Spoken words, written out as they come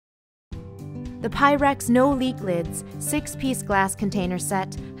The PYREX No-Leak Lids 6-piece glass container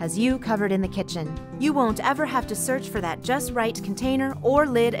set has you covered in the kitchen. You won't ever have to search for that just right container or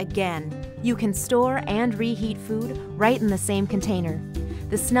lid again. You can store and reheat food right in the same container.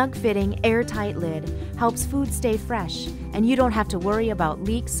 The snug-fitting, airtight lid helps food stay fresh, and you don't have to worry about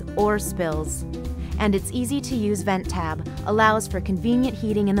leaks or spills. And its easy-to-use vent tab allows for convenient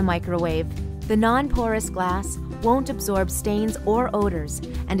heating in the microwave. The non-porous glass won't absorb stains or odors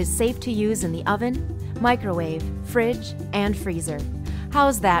and is safe to use in the oven, microwave, fridge, and freezer.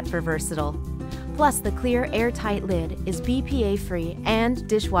 How's that for versatile? Plus, the clear airtight lid is BPA-free and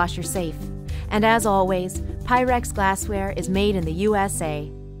dishwasher safe. And as always, PYREX glassware is made in the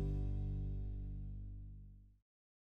USA.